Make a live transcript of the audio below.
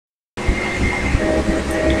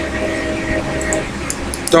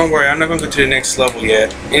Don't worry, I'm not gonna go to the next level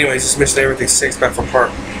yet. Anyways, this mission everything 6 back for part.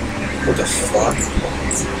 What the fuck?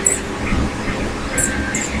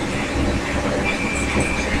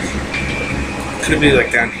 Could it be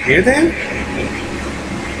like down here then?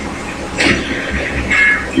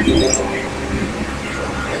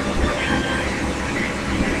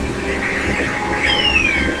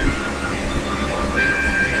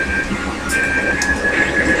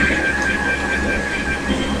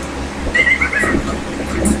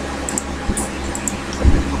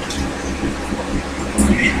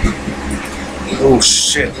 Oh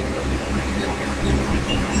shit.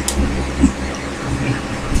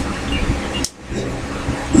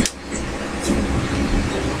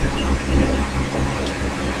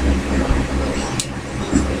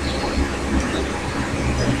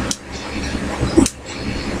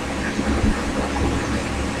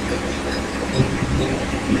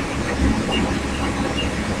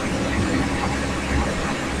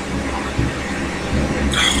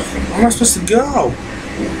 Where am I supposed to go?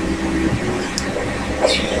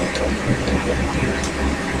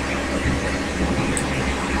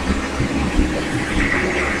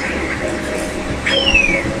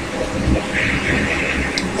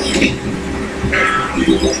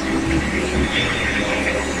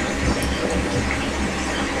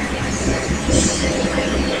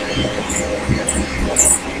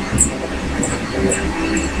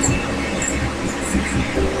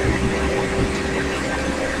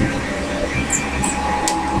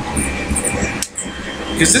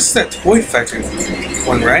 Because this is that toy factory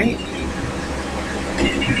one, right?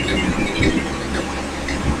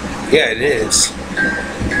 Yeah, it is.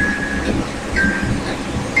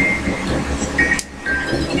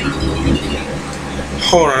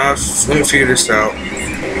 Hold on, let me figure this out.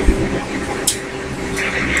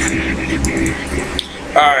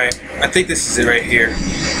 Alright, I think this is it right here.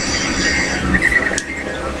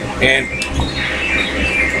 And...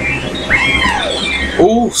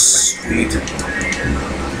 oh, sweet.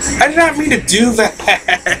 I did not mean to do that.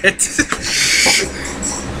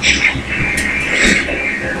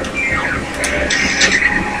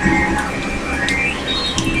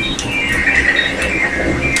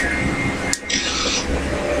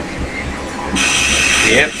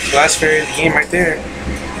 Yep, last fairy of the game right there.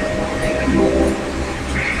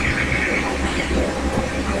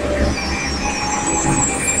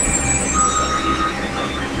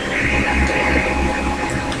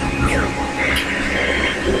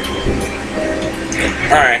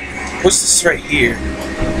 Alright, what's this right here?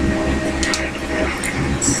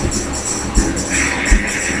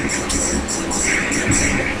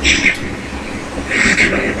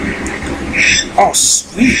 Oh,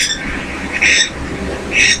 sweet!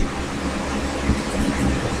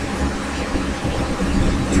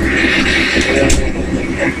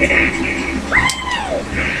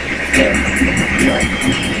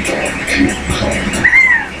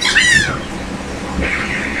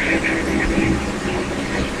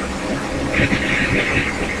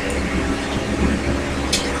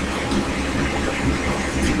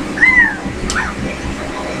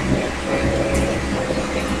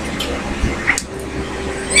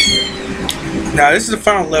 Now this is the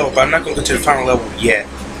final level, but I'm not going to go to the final level yet.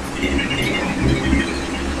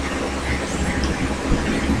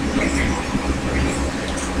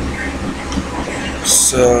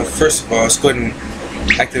 So first of all, let's go ahead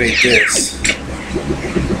and activate this.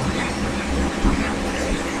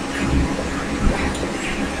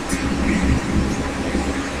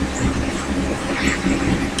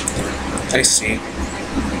 I see.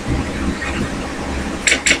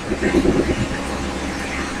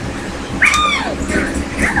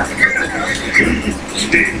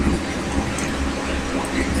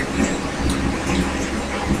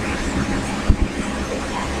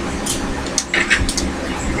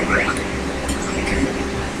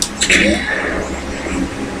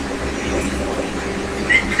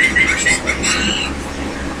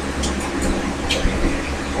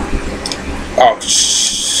 Oh,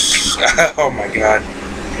 oh my god.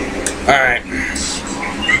 Alright.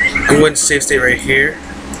 I'm going to save state right here.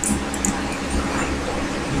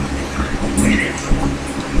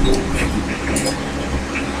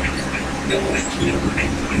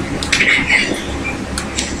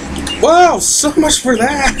 Wow, so much for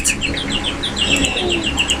that!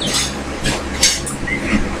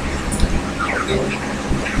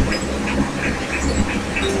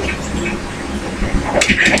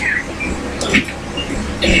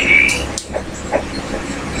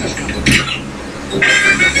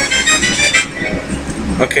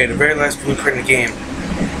 Okay, the very last blueprint in the game.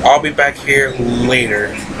 I'll be back here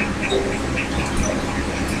later.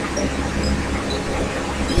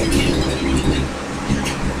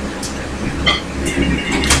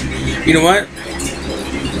 You know what?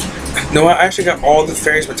 No, I actually got all the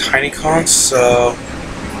fairies with tiny cons, so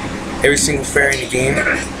every single fairy in the game.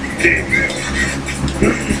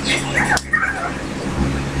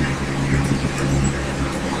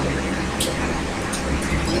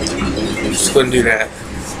 Just go ahead and do that.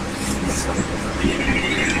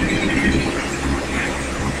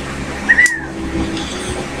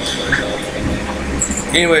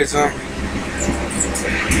 Anyways,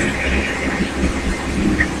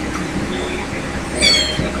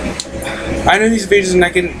 I know these videos are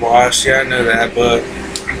not getting watched. Yeah, I know that, but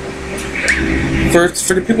for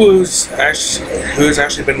the people who's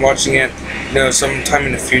actually been watching it, you know, sometime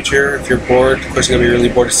in the future, if you're bored, of course you're gonna be really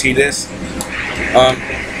bored to see this.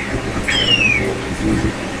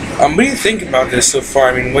 What do you think about this so far?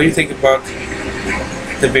 I mean, what do you think about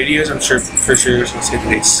the videos? I'm sure for sure you're gonna say that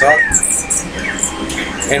they suck.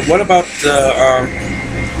 And what about the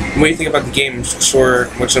what do you think about the game?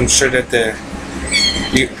 Which I'm sure that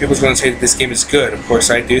people's going to say that this game is good. Of course,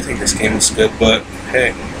 I do think this game is good, but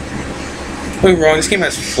hey, don't get me wrong. This game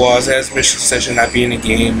has flaws. It has mission session not being a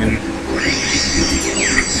game, and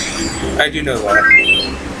I do know that.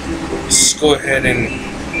 Let's go ahead and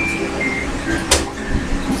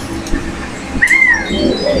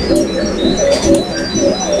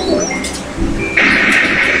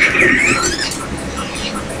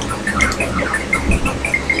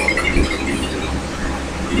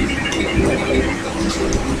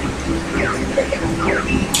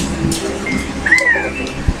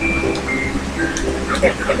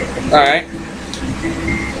alright.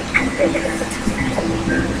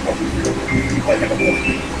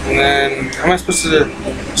 And then, how am I supposed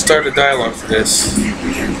to start a dialogue for this?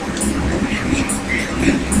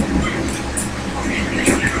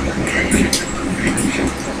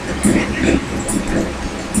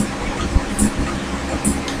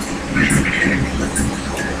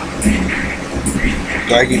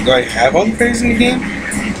 Do I have all the fairies in the game?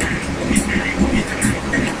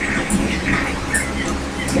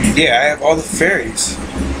 Yeah, I have all the fairies.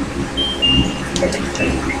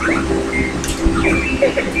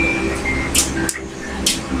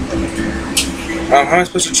 How am I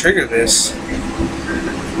supposed to trigger this?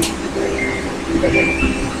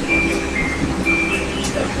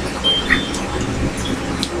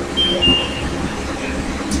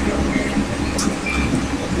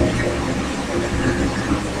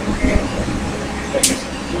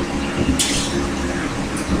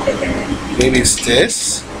 Maybe it's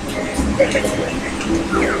this?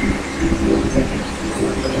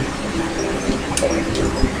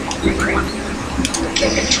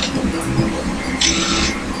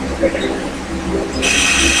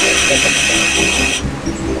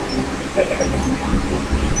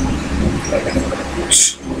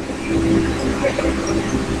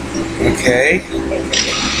 Okay.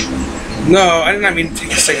 No, I did not mean to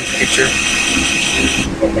take a second picture.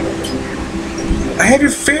 I have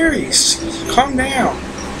your fairies. Calm down.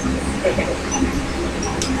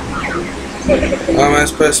 Am I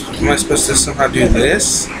supposed to somehow do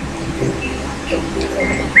this?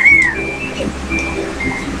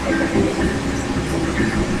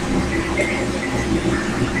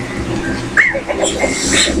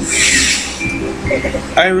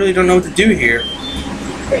 I really don't know what to do here.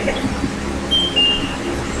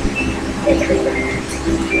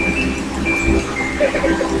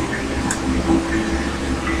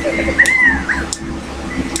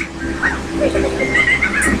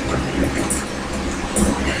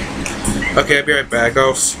 Okay, I'll be right back.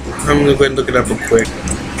 I'm gonna go ahead and look it up real quick.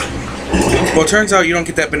 Well, it turns out you don't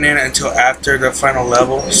get that banana until after the final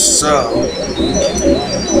level, so...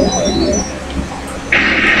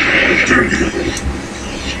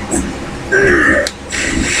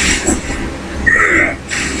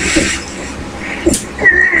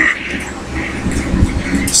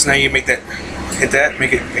 So now you make that, hit that,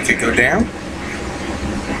 make it go down.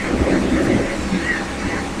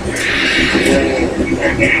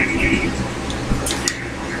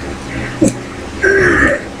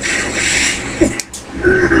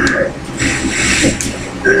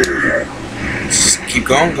 Just keep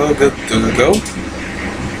going, go.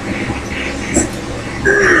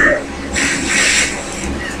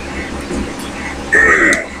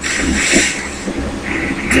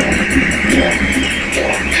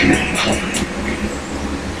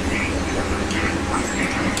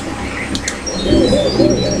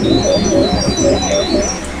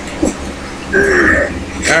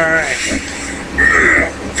 Alright.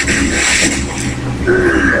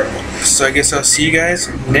 So I guess I'll see you guys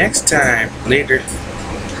next time. Later.